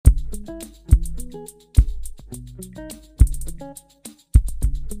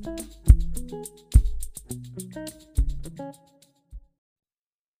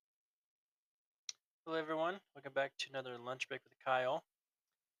to another lunch break with Kyle.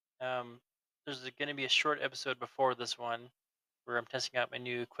 Um, there's going to be a short episode before this one where I'm testing out my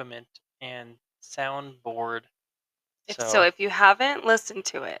new equipment and soundboard. So If you haven't listened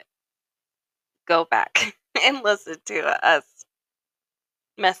to it, go back and listen to us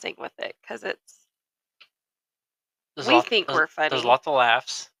messing with it because there's we lots think there's, we're there's funny. lots of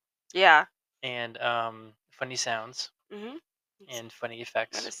laughs Yeah. and funny sounds Mhm. and funny I'm gonna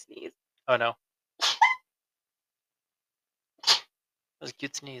effects. sneeze. Oh no, that was a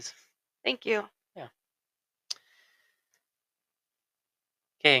cute sneeze. Thank you. Yeah.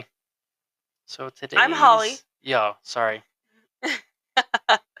 Okay. So I'm Holly. sorry.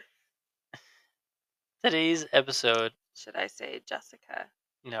 Today's episode. Should I say Jessica?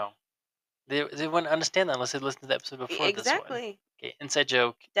 No, they wouldn't understand that unless they listened to the episode before this one. Exactly. Okay, inside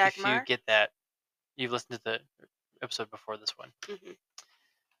joke. If you Dagmar. get that, you've listened to the episode before this one. Mhm.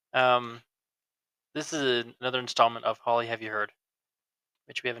 Um, this is another installment of Holly. Have you heard?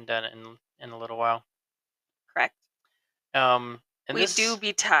 Which we haven't done in a little while. Correct. And We do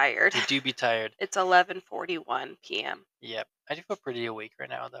be tired. we do be tired. It's 11:41 p.m. Yep, I do feel pretty awake right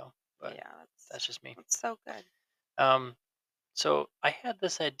now though, but Yeah, that's just me. that's so good. Um, so I had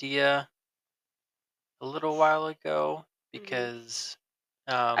this idea a little while ago Mhm. because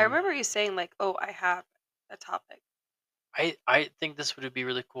I remember you saying like, "Oh, I have a topic." I think this would be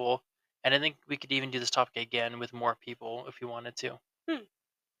really cool, and I think we could even do this topic again with more people if we wanted to. Hmm.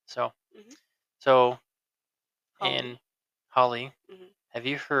 So Mhm. so Holly. and Holly, Mhm. have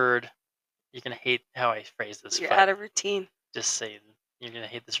you heard? You're gonna hate how I phrase this, You're but out of routine. just saying, you're gonna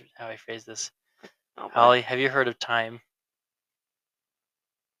hate this how I phrase this. Oh boy. Holly, have you heard of time?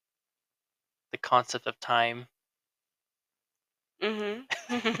 The concept of time. Mhm.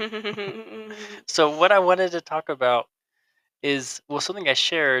 So what I wanted to talk about is something I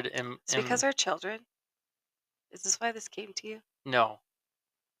shared It's because our children. Is this why this came to you? no.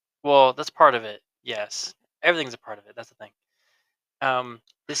 Well, that's part of it. Yes. Everything's a part of it. That's the thing.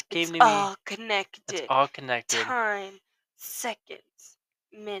 This It's came to me. all It's connected. all connected. Time, seconds,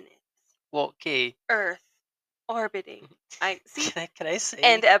 minutes, Well, okay. Earth, orbiting. I see. Can I say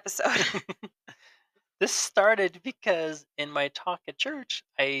End episode. this started because in my talk at church,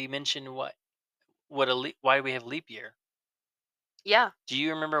 I mentioned why we have leap year. Yeah, Do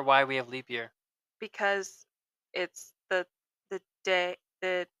you remember why we have leap year? because it's the day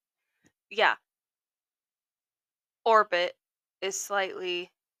the yeah orbit is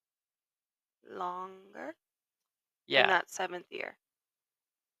slightly longer in Yeah. that seventh year.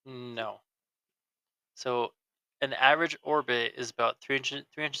 No. So an average orbit is about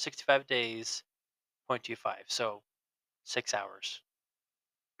 365 days, 0.25. So 6 hours.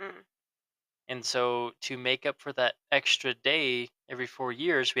 Mm. And so to make up for that extra day every 4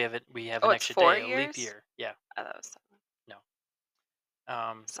 years, we have Oh, an it's extra day, a leap 4 years. year. Yeah. I thought it was No.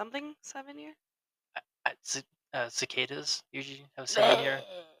 Um, something 7 year. cicadas usually have 7 year.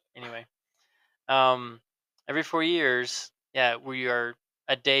 Bleh. Anyway, um, every 4 years, yeah, we are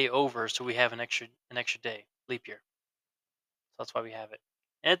a day over, so we have an extra day, leap year. So that's why we have it.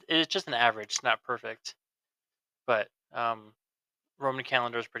 And it's just an average. It's not perfect, but Roman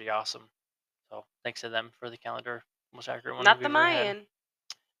calendar is pretty awesome. So thanks to them for the calendar, most accurate one Not the we've ever had. Mayan.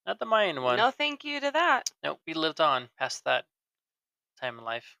 Not the Mayan one. No, thank you to that. Nope, we lived on past that time in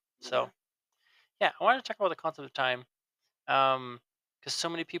life. Yeah. So yeah, I wanted to talk about the concept of time, because so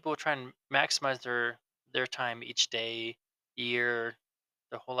many people try and maximize their time each day, year,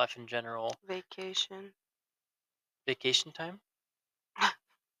 their whole life in general. Vacation. Vacation time.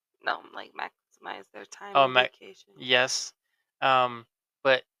 No, like maximize their time Oh, in vacation. yes,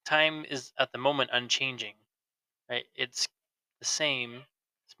 but time is at the moment unchanging, right? It's the same.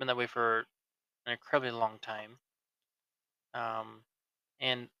 It's been that way for an incredibly long time. Um,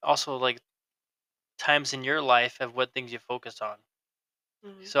 and also like times in your life of what things you focus on.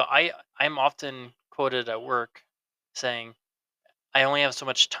 Hmm. So I'm often quoted at work saying I only have so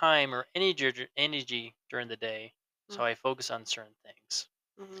much time or energy during the day, so I focus on certain things.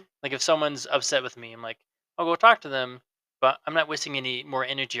 Mm-hmm. Like if someone's upset with me, I'm like, I'll go talk to them, but I'm not wasting any more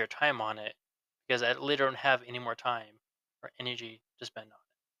energy or time on it because I literally don't have any more time or energy to spend on it.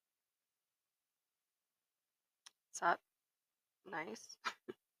 Is that nice?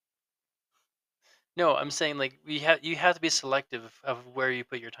 No, I'm saying like you have to be selective of where you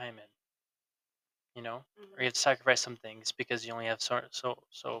put your time in, or you Hmm. have to sacrifice some things because you only have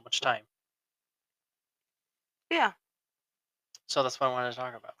so much time. Yeah. So that's what I wanted to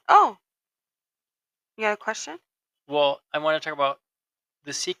talk about. Oh, you got a question? Well, I want to talk about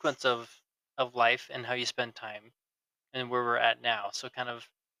the sequence of life and how you spend time and where we're at now. So kind of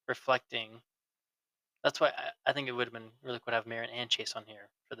reflecting That's why I think it would have been really cool to have Marin and Chase on here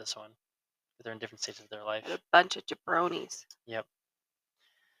for this one. 'Cause they're in different stages of their What a life. bunch of jabronis. Yep.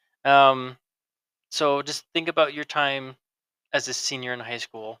 Um, so just think about your time as a senior in high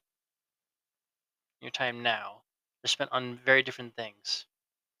school, your time now. They're spent on very different things,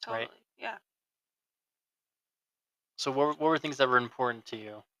 right? Totally. Yeah. So what were things that were important to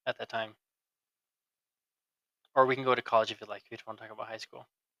you at that time? Or we can go to college if you like. If you don't want to talk about high school.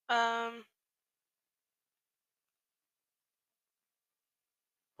 Um,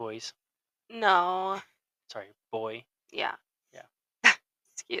 Boys. no. Sorry, boy. Yeah. Yeah.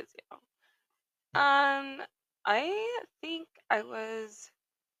 Excuse you. Um, I think I was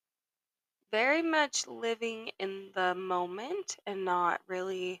very much living in the moment and not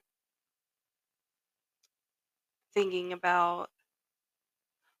really thinking about,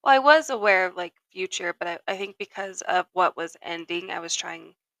 well, I was aware of like future, but I think because of what was ending, I was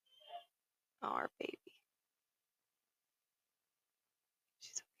trying, oh, our baby.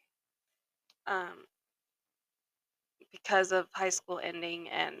 She's, because of high school ending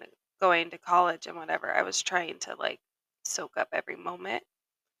and going to college and whatever, I was trying to like soak up every moment.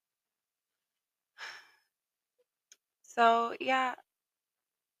 So, yeah,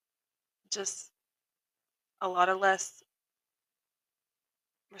 just a lot of less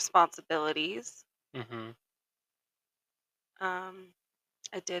responsibilities. Mm-hmm. Um,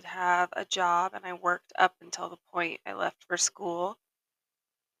 I did have a job and I worked up until the point I left for school.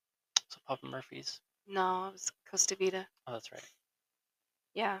 So Papa Murphy's. No, it was Costa Vida. Oh, that's right.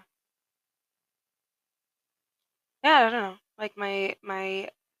 Yeah. Yeah, I don't know. Like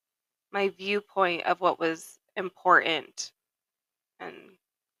my viewpoint of what was important and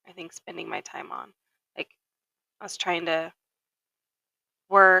I think spending my time on. Like I was trying to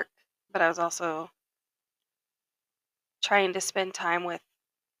work, but I was also trying to spend time with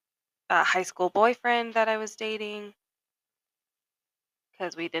a high school boyfriend that I was dating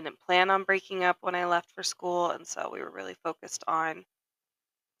because we didn't plan on breaking up when I left for school. And so we were really focused on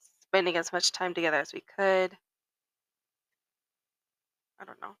spending as much time together as we could. I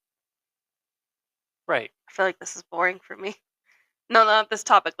don't know. Right. I feel like this is boring for me. No, not this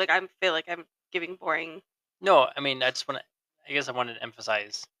topic. Like I feel like I'm giving boring. No, I mean, I just want to. I guess I wanted to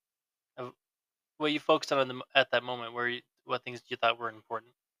emphasize of what you focused on at that moment, what things you thought were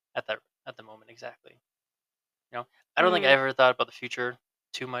important at the moment exactly. I don't think I Mm, ever thought about the future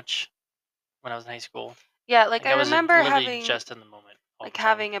too much when I was in high school. yeah, like Like I I was remember literally having just in the moment all like the time.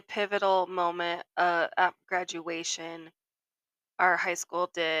 having a pivotal moment at graduation. Our high school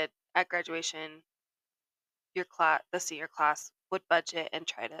did at graduation. The senior class would budget and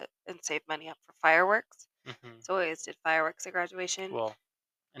try to and save money up for fireworks. Hmm. So we always did fireworks at graduation. Well,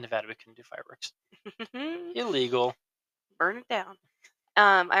 in Nevada we couldn't do fireworks. Illegal. Burn it down.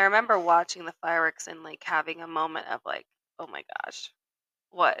 I remember watching the fireworks and like having a moment of like, oh my gosh,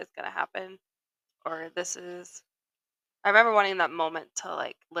 what is gonna happen? Or this is. I remember wanting that moment to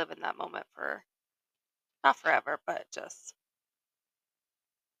like live in that moment for not forever, but just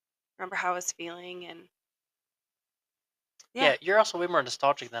remember how I was feeling and yeah, Yeah, you're also way more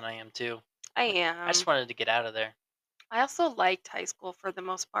nostalgic than I am too. I Like I just am. wanted to get out of there, I also liked high school for the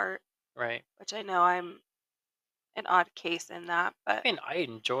most part, right? which I know I'm an odd case in that, I but mean, I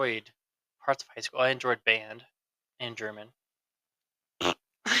enjoyed parts of high school. I enjoyed band and German, but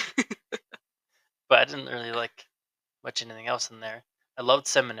I didn't really like much anything else in there. I loved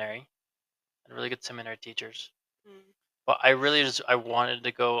seminary. I had really good seminary teachers, Mm, but I really just I wanted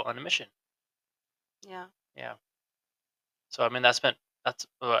to go on a mission. yeah. Yeah. So I mean, that's what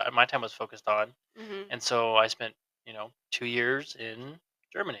my time was focused on, Mhm. and so I spent 2 years in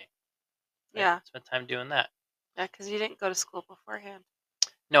Germany. Right, Yeah. spent time doing that. Yeah, because you didn't go to school beforehand.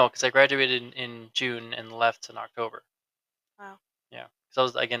 No, because I graduated in June and left in October. Wow. Yeah,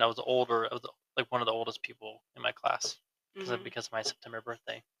 because I was older. I was like one of the oldest people in my class Mhm. because of my September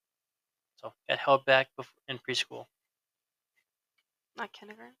birthday. So got held back in preschool. Not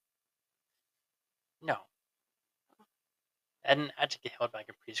kindergarten. No, I didn't actually get held back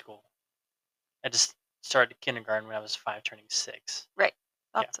in preschool. I just started kindergarten when I was 5, turning 6. Right.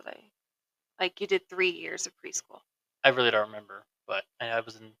 Yeah, That's what I like. You did 3 years of preschool. I really don't remember, but I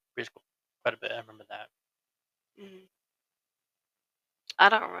was in preschool quite a bit. I remember that. Mhm. I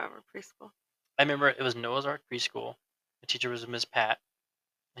don't remember preschool. I remember it was Noah's Ark preschool. The teacher was Miss Pat,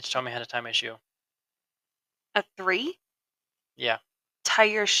 and she taught me how to tie my shoe. A 3? Yeah, Tie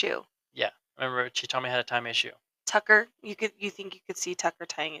your shoe. yeah. I remember she taught me how to tie my shoe. Tucker, you think you could see Tucker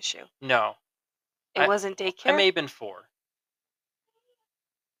tying his shoe? No, It wasn't I daycare? may have been 4.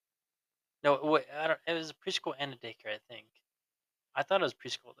 No, wait, I don't. It was a preschool and a daycare, I think. I thought it was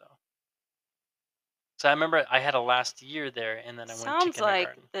preschool though. So I remember I had a last year there, and then I went to Sounds like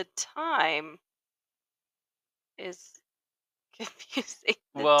kindergarten. the time is confusing.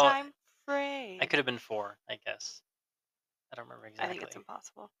 The Well, time I frame. could have been 4, I guess. I don't remember I think it's exactly.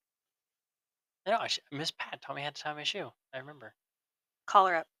 impossible. I know Miss Pat taught me how to tie my shoe. I remember. Call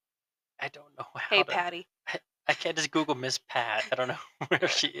her up. I don't know Hey, how to. Patty. I can't just Google Miss Pat. I don't know where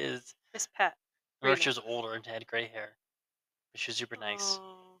she is. Miss Pat. I remember she Freeman. was older and had gray hair, but she was super nice.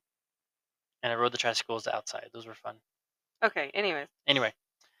 Oh. And I rode the tricycles outside. Those were fun. Okay. Anyways. Anyway,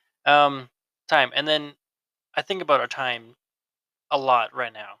 um, time. And then I think about our time a lot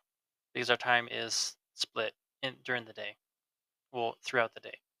right now because our time is split during the day. Well, throughout the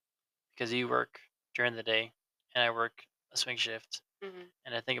day because you work during the day and I work a swing shift. Hmm.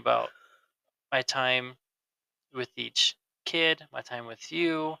 And I think about my time with each kid, my time with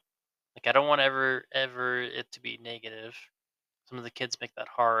you. Like I don't want ever it to be negative. Some of the kids make that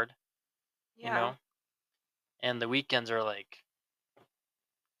hard, you Yeah. know. And the weekends are like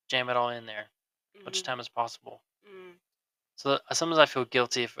jam it all in there, much Hmm. time as possible. Mm. So sometimes I feel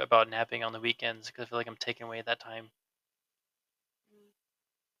guilty about napping on the weekends because I feel like I'm taking away that time.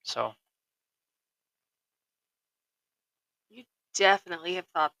 So You definitely have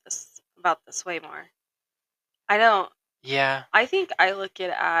thought this about this way more. I don't. yeah, I think I look at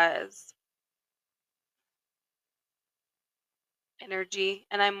it as energy,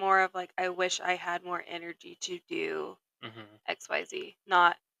 and I'm more of like I wish I had more energy to do hmm XYZ.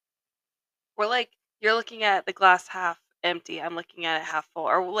 Not we're like you're looking at the glass half empty. I'm looking at it half full,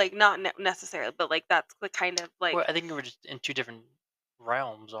 or like not necessarily, but like that's the kind of well, like. I think we're just in two different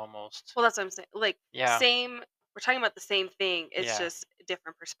realms almost. Well, that's what I'm saying. Like Yeah, same. We're talking about the same thing. It's yeah, just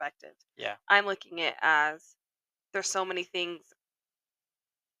different perspectives. yeah. I'm looking at it as there's so many things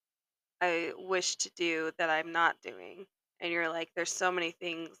I wish to do that I'm not doing. And you're like, there's so many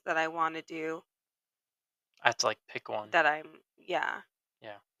things that I want to do I have to like pick one. that yeah,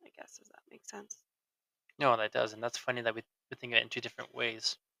 Yeah, I guess, does that make sense? no, that does, and that's funny that we think of it in two different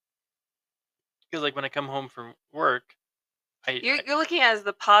ways. Because like when I come home from work, I You're looking at it as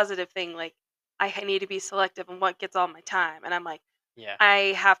the positive thing, like, need to be selective on what gets all my time. And I'm like, yeah.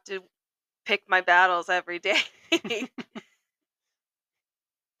 I have to pick my battles every day.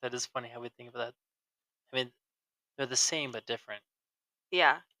 That is funny how we think of that. I mean, they're the same but different.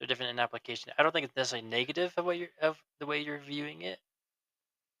 Yeah. They're different in application. I don't think it's necessarily negative of what you're of the way you're viewing it.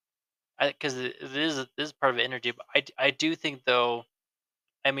 Because it is part of energy. But I do think though.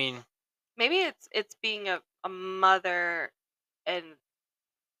 I mean, Maybe it's being a mother and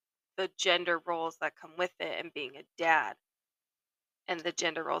the gender roles that come with it and being a dad and the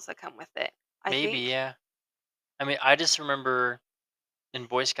gender roles that come with it. I maybe think. yeah. I mean, I just remember in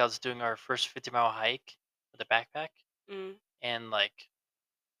Boy Scouts doing our first 50-mile hike with a backpack, Mm, and like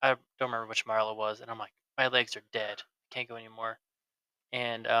I don't remember which mile it was, and I'm like, my legs are dead. I can't go anymore.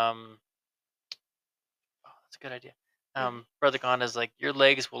 And oh, that's a good idea. mhm, Brother Gonda's like, your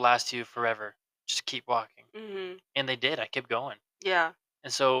legs will last you forever. Just keep walking. mhm. And they did. I kept going. Yeah.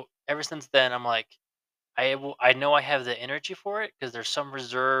 And so ever since then, I'm like, I know I have the energy for it because there's some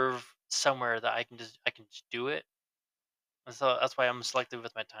reserve somewhere that I can just do it. And so that's why I'm selective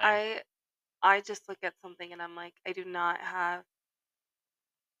with my time. I I just look at something and I'm like, I do not have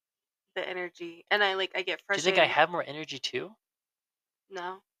the energy. And I get Do you think I frustrated. have more energy too?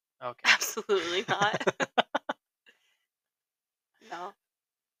 No. Okay. Absolutely not. No.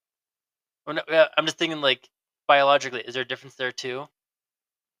 Well, no, I'm just thinking like biologically, is there a difference there too?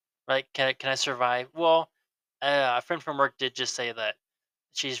 Right? Can I survive? Well, a friend from work did just say that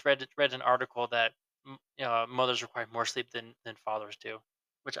she's read an article that mothers require more sleep than fathers do,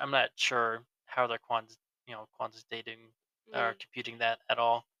 which I'm not sure how they're quantitating or Mm. computing that at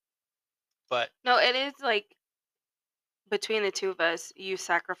all. But No, it is like between the two of us, you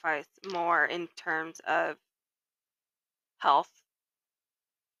sacrifice more in terms of health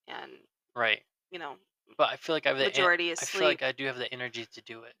and, right, you know, but I feel like majority is I feel sleep. like I do have the energy to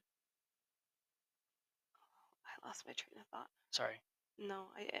do it. I lost my train of thought. Sorry, No,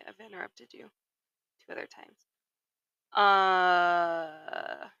 I've interrupted you two other times.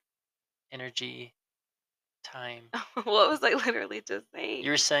 Uh, energy, time. what was I literally just saying?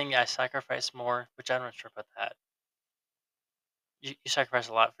 You were saying I sacrifice more, which I'm not sure about that. You sacrifice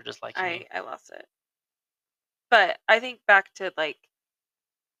a lot for just liking me. I lost it. But I think back to like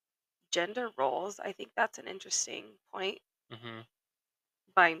gender roles, I think that's an interesting point hmm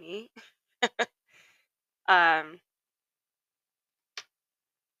by me. Um,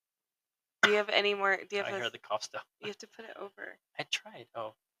 do you have any more? Do you have I hear the cough still. you have to put it over? I tried.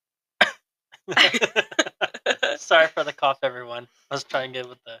 Oh, sorry for the cough, everyone. I was trying to get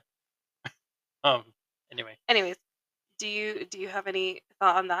with the. Anyway, Anyways, do you have any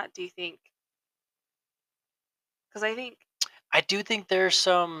thought on that? Do you think? Because I I do think there's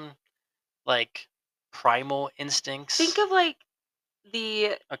some like primal think instincts. of like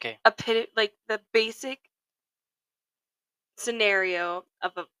the Okay. like the basic scenario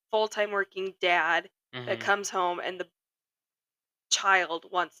of a full-time working dad that Hmm. comes home and the child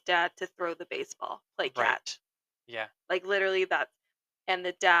wants dad to throw the baseball, play catch. Right. Yeah. Like literally that, and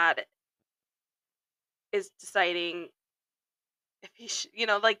the dad is deciding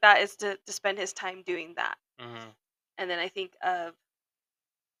if like that is to spend his time doing that. Hmm. And then I think of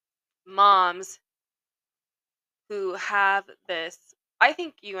moms who have this. I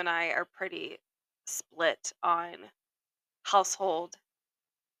think you and I are pretty split on household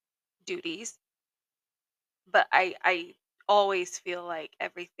duties, but I always feel like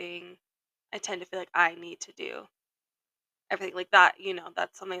everything I tend to feel like I need to do everything like that,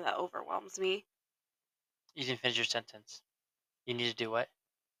 that's something that overwhelms me You didn't finish your sentence. You need to do what?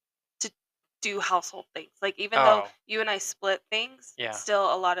 to do household things. Like even though Oh, you and I split things, it's yeah.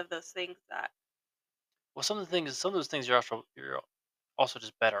 still a lot of those things that Well, some of those things you're also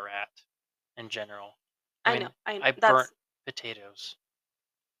just better at in general. I I know. mean, I I burnt potatoes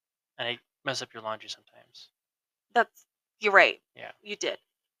and I mess up your laundry sometimes. that's you're right. Yeah. You did.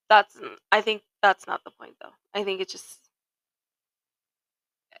 I think that's not the point though. I think it's just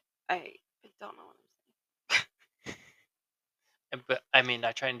I don't know what I'm But I mean,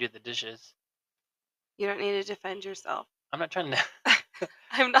 I try and do the dishes. You don't need to defend yourself. I'm not trying to.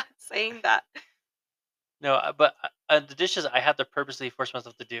 I'm not saying that. No, but the dishes I have to purposely force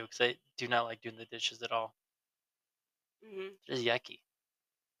myself to do because I do not like doing the dishes at all. Hmm. It's just yucky.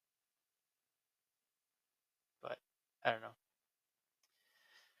 But I don't know.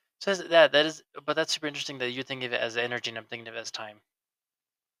 So that is, but that's super interesting that you think of it as energy and I'm thinking of it as time.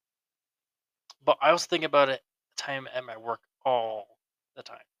 But I also think about it time at my work all the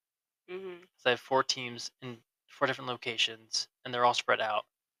time. Hmm. So I have 4 teams in 4 different locations, and they're all spread out.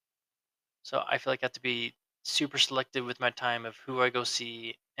 So I feel like I have to be super selective with my time of who I go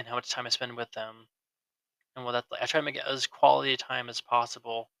see and how much time I spend with them. And what that I try to make it as quality time as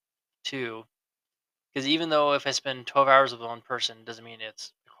possible too. Because even though if I spend 12 hours with one person, doesn't mean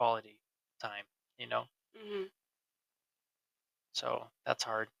it's quality time, you know. Hmm. So that's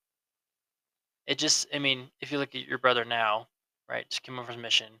hard. It just, I mean, if you look at your brother now, right, just came over his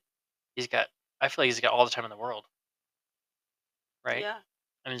mission. He's got, I feel like he's got all the time in the world, right? Yeah.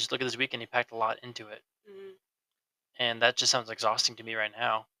 I mean, just look at this weekend. He packed a lot into it, Hmm. and that just sounds exhausting to me right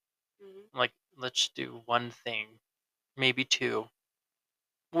now. Hmm. I'm like, let's do one thing, maybe two.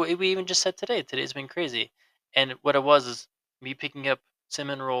 We even just said today. Today's been crazy, and what it was is me picking up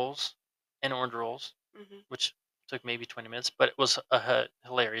cinnamon rolls and orange rolls, Hmm. which took maybe 20 minutes, but it was a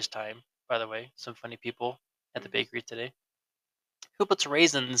hilarious time. By the way, some funny people at the Hmm. bakery today. Who puts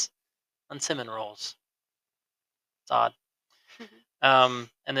raisins on cinnamon rolls? It's odd.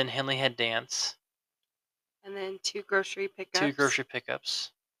 And then Henley had dance, And then two grocery 2 grocery pickups,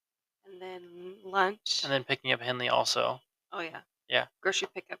 pickups, and then and lunch. then picking up Henley also. Oh yeah, Yeah, grocery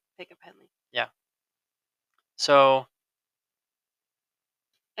pickup Henley. yeah. So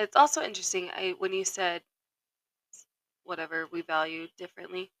It's also interesting. I when you said whatever we value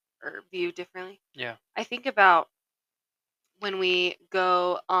differently or view differently, yeah, I think about when we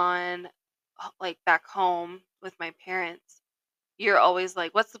go on like back home with my parents. You're always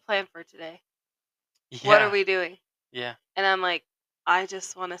like, "What's the plan for today? What are yeah, we doing?" yeah. And I'm like, "I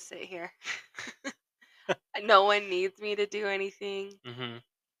just want to sit here. No one needs me to do anything." Hmm.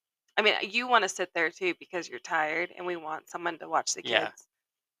 I mean, you want to sit there too because you're tired and we want someone to watch the Yeah. kids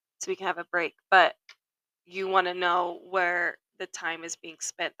so we can have a break. But you want to know where the time is being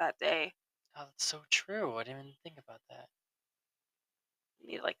spent that day. Oh, that's so true. I didn't even think about that. We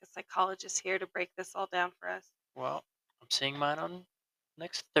need like a psychologist here to break this all down for us. Well, I'm seeing mine on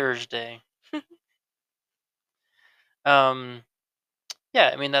next Thursday. Um, yeah,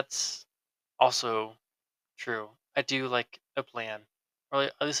 I mean that's also true. I do like a plan, or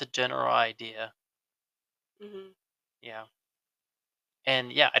at least a general idea. Hmm. Yeah,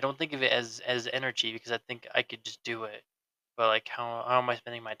 and yeah, I don't think of it as energy because I think I could just do it. But like, how am I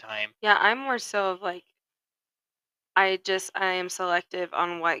spending my time? Yeah, I'm more so of like, I am selective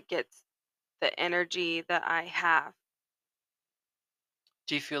on what gets the energy that I have.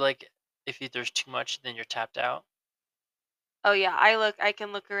 Do you feel like if there's too much, then you're tapped out? Oh yeah, I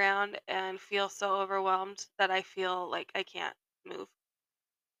can look around and feel so overwhelmed that I feel like I can't move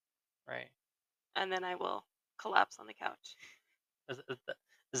Right. and then I will collapse on the couch.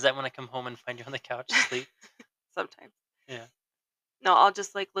 Is that when I come home and find you on the couch asleep? Sometimes. Yeah. No, I'll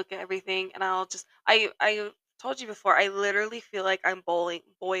just, like, look at everything, and I told you before, I literally feel like I'm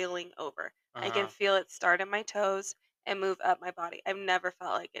boiling over. I can Uh-huh. feel it start in my toes and move up my body. I've never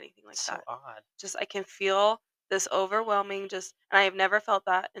felt like anything like It's so that. odd. Just I can feel this overwhelming just and I have never felt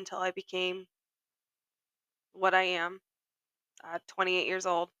that until I became what I am, 28 years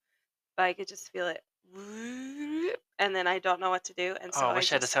old, but I could just feel it, and then I don't know what to do, and Oh, so I I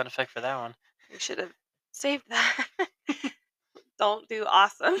wish I had a just sound effect for that one. I should have saved that. Don't do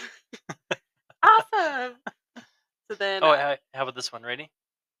awesome. Awesome! So then, Oh, how about this one? Ready?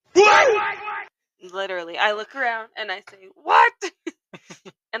 literally, I look around and I say, "What?"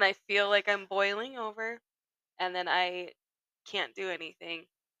 And I feel like I'm boiling over, and then I can't do anything.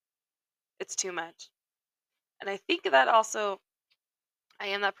 It's too much. And I think that also I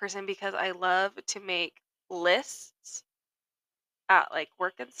am that person because I love to make lists at like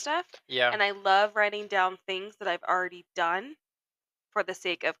work and stuff. Yeah. And I love writing down things that I've already done for the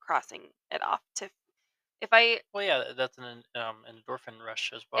sake of crossing it off. If I Well, yeah, that's an endorphin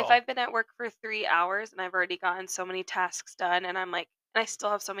rush as if well. I've been at work for 3 hours and I've already gotten so many tasks done and I'm like and I still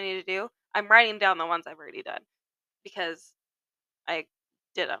have so many to do, I'm writing down the ones I've already done because I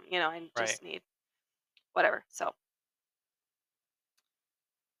did them. I Right. just need whatever. So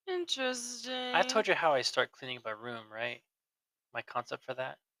I interesting. told you how I start cleaning my room, right? My concept for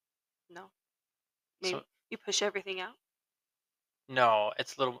that. No, So maybe you push everything out. no,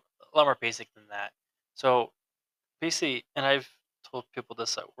 it's a lot more basic than that. So basically, and I've told people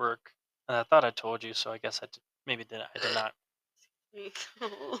this at work, and I thought I told you, so I guess maybe I did not.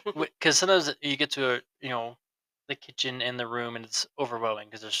 Because sometimes you get to the kitchen and the room, and it's overwhelming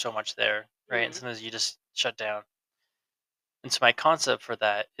because there's so much there, right? And Mm. sometimes you just shut down. And so my concept for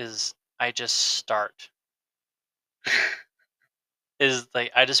that is I just start. Is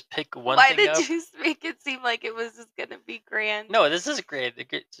like I just pick one Why thing did up. you make it seem like it was just gonna be grand? No, this is great.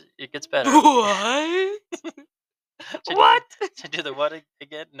 It gets better. What? should I do What? should I do the what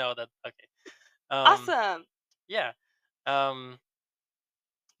again? No, that's okay. Um, Awesome. yeah. Um,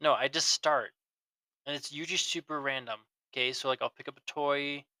 no, I just start, and it's usually super random. Okay, so like I'll pick up a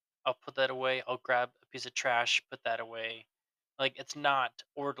toy, I'll put that away. I'll grab a piece of trash, put that away. Like it's not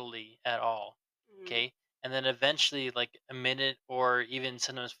orderly at all. Mhm. Okay, and then eventually, like a minute or even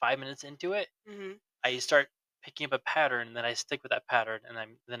sometimes 5 minutes into it, Mhm. I start picking up a pattern. Then I stick with that pattern,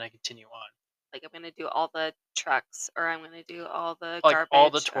 and then I continue on. Like I'm gonna do all the trucks, or I'm gonna do all the Like all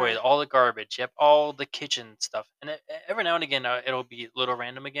the garbage, toys, or all the garbage, yep, all the kitchen stuff, and every now and again it'll be a little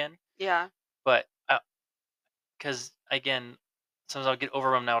random again, yeah. but because again, sometimes I'll get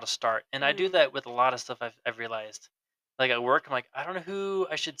overwhelmed now to start, and I do Mhm. that with a lot of stuff. I've realized, like at work, I'm like, I don't know who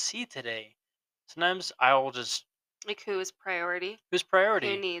I should see today. Sometimes I'll just Like who is priority? who's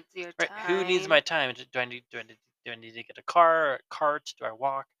Who priority, needs your right? Who needs my time? time? Do I need to get a car, a cart? Do I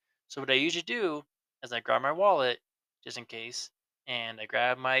walk? So what I usually do is I grab my wallet just in case, and I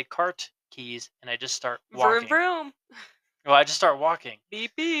grab my cart keys, and I just start Vroom walking. vroom. Well, I just start walking.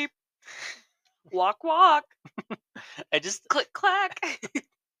 Beep beep. Walk walk. I just Click clack.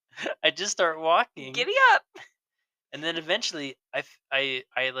 I just start walking, Giddy up. and then eventually I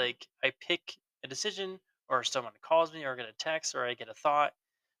pick a decision, or someone calls me, or I get a text, or I get a thought,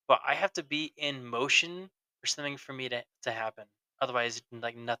 but I have to be in motion for something for me to happen. Otherwise,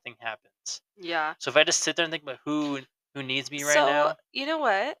 like nothing happens. Yeah. So if I just sit there and think about who needs me right So, now, you know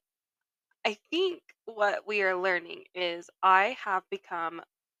what? I think what we are learning is I have become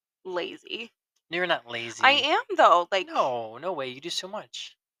lazy. you're not I lazy. am though, like, No, no way. You do so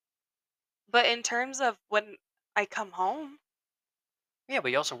much. but in terms of when I come home, Yeah, but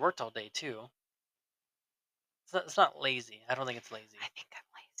you also worked all day too. It's not lazy. I don't think it's I lazy. think I'm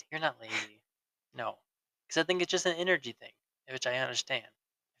lazy. You're not lazy. No, because I think it's just an energy thing, which I understand.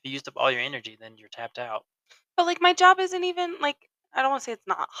 If you used up all your energy, then you're tapped out. But like my job isn't even like I don't want to say it's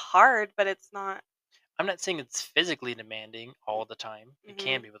not hard, but it's not. I'm not saying it's physically demanding all the time. It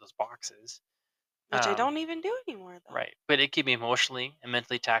can Hmm. be with those boxes. Which I Um, don't even do anymore though. right. But it can be emotionally and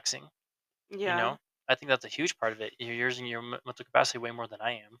mentally taxing, you Yeah. know? I think that's a huge part of it. You're using your mental capacity way more than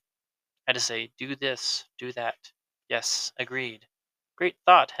I am. I just say, do this, do that. Yes, agreed. Great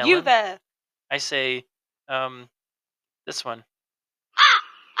thought, You Helen. there. I say, um, this one.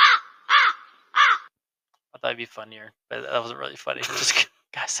 I thought it'd be funnier, but that wasn't really funny. Just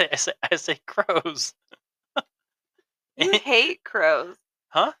I say crows. You hate crows.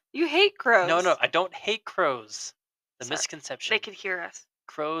 Huh? You hate No, no, crows. I don't hate crows. The Sorry. They misconception. could hear us.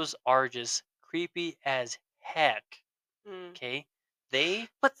 Crows are just creepy as heck. Mm. Okay? They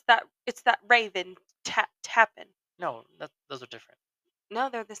What's that? It's that raven tapping. no, those are different. No,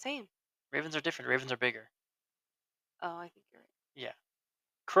 they're the same. Ravens are different. Ravens are bigger. Oh, I think you're right. Yeah.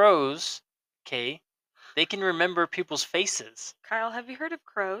 Crows, okay, they can remember people's faces. Kyle, have you heard of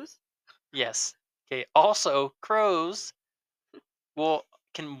crows? Yes. Okay. Also, crows will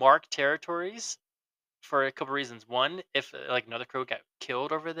can mark territories for a couple reasons. One, if like another crow got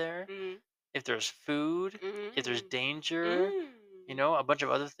killed over there, Mm. if there's food, if there's Mm. danger, Mm. a bunch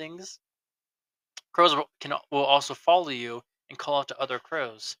of other things. Crows will also follow you and call out to other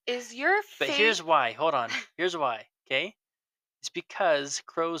crows. Is your But fate here's why. Hold on. Here's why. Okay, it's because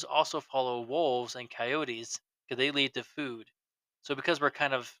crows also follow wolves and coyotes because they lead to food. So because we're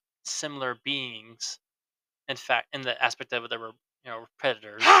kind of similar beings, in fact, in the aspect of it that we're we're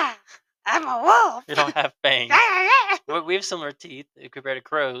predators. Ha! I'm a wolf. We don't have fangs. We have similar teeth compared to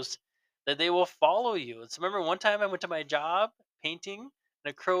crows. That they will follow you. So remember one time I went to my job painting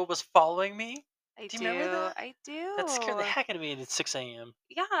and a crow was following me. I Do you remember do. that? I That scared the do. heck out of me at 6 a.m.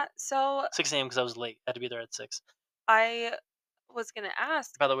 Yeah. So 6 a.m. because I was late. I had to be there at 6. I was gonna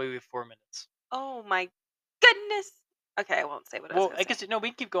ask. By the way, we have 4 minutes. Oh my goodness. Okay, I won't say what I was Well, gonna I say. guess no, we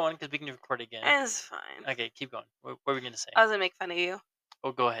can keep going because we can record again. It's fine. Okay, keep going. What are we gonna say? I was gonna make fun of you.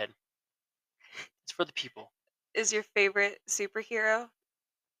 Oh, go ahead. It's for the people. Is your favorite superhero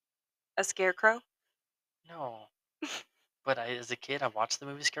a scarecrow? No, but as a kid, I watched the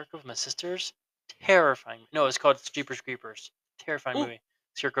movie Scarecrow with my sisters. Terrifying. No, it's called Jeepers Creepers. Terrifying Ooh. movie.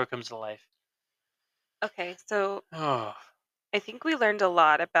 Scarecrow comes to life. Okay, so Oh, I think we learned a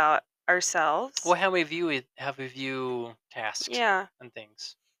lot about ourselves. well, how have you tasked Yeah. and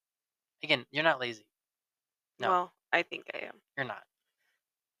things? Again, you're not lazy. No, Well, I think I am. you're not.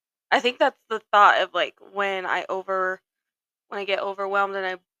 I think that's the thought of like when I get overwhelmed and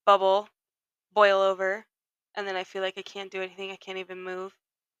I boil over, and then I feel like I can't do anything, I can't even move,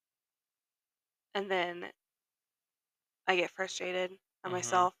 and then I get frustrated at Hmm.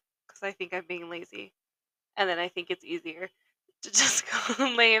 myself because I think I'm being lazy, and then I think it's easier to just go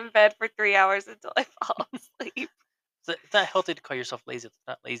and lay in bed for 3 hours until I fall asleep. It's not healthy to call yourself lazy. It's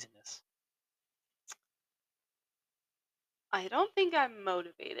not laziness. I don't think I'm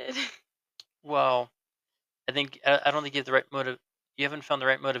motivated. Well, I don't think you have the right motive. You haven't found the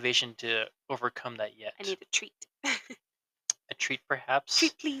right motivation to overcome that I yet. need a treat. A treat, perhaps.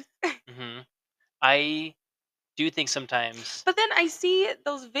 Treat, please. Hmm. I do think sometimes. But then I see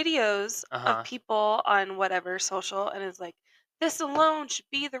those videos Uh of huh. people on whatever social, and it's like, this alone should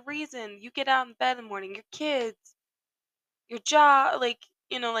be the reason you get out in bed in the morning. Your kids, your job, like,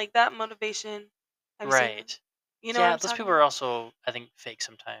 like that motivation. Have you seen them? Right. You know what Yeah, I'm those talking people are about? also, I think, fake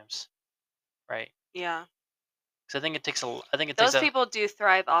sometimes. Right. Yeah. Because I think it takes a. I think it takes Those a. people do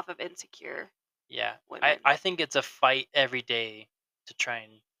thrive off of insecure Yeah. women. I think it's a fight every day to try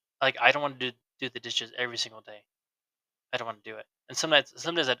and like. I don't want to do the dishes every single day. I don't want to do it. And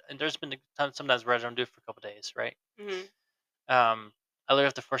and there's been sometimes where I don't do it for a couple days. Right. Hmm. I literally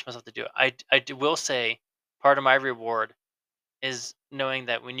have to force myself to do it. Will say part of my reward is knowing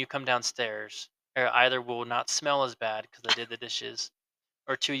that when you come downstairs, or either will not smell as bad because I did the dishes,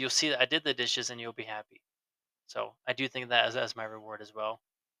 or two, you'll see that I did the dishes and you'll be happy. So I do think that as my reward as well.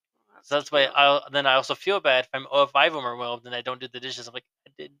 That's So that's why cute. I also feel bad if I'm overwhelmed and I don't do the dishes. I'm like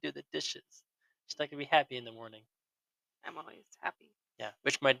I didn't do the dishes. Just not gonna be happy in the morning. I'm always happy. Yeah,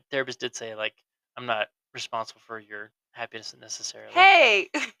 which my therapist did say like I'm not responsible for your happiness necessarily. Hey!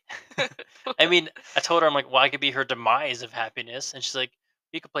 I mean, I told her I'm like, well, I could be her demise of happiness, and she's like,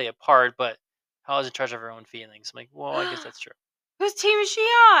 you could play a part, but Holly's in charge of her own feelings. I'm like, well, I guess that's true. Whose team is she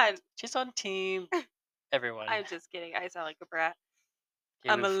on? She's on team everyone. I'm just kidding. I sound like a brat.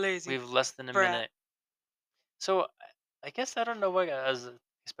 Okay, I'm a lazy we've less than a brat. minute, so I guess I don't know what I was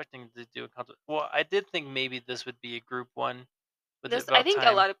expecting to do a concert. Well, I did think maybe this would be a group one with it This I about think a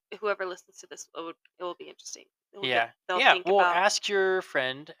time. lot of whoever listens to this it will be interesting. Yeah, They'll yeah. think Well, about ask your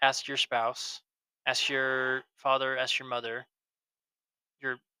friend, ask your spouse, ask your father, ask your mother,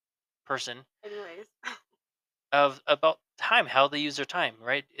 your person anyways. of about time, how they use their time,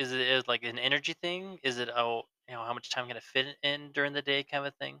 right? Is like an energy thing? Is it how much time can it fit in during the day kind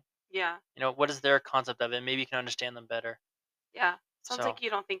of thing? Yeah. What is their concept of it? Maybe you can understand them better. Yeah. Sounds So like you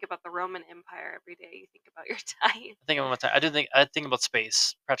don't think about the Roman Empire every day. You think about your time. I think about time. I think about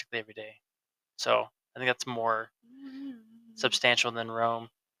space practically every day. So I think that's more substantial than Rome.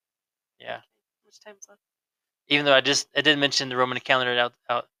 Okay. Yeah. How much time's left? Even though I did mention the Roman calendar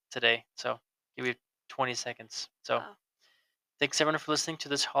out today. So give you 20 seconds. So Oh. thanks everyone for listening to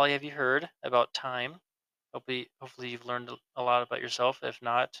this. Holly, have you heard about time? Hopefully you've learned a lot about yourself. If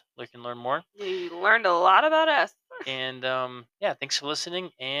not, you can learn more. You learned a lot about us. And yeah, thanks for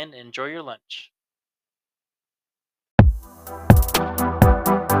listening and enjoy your lunch.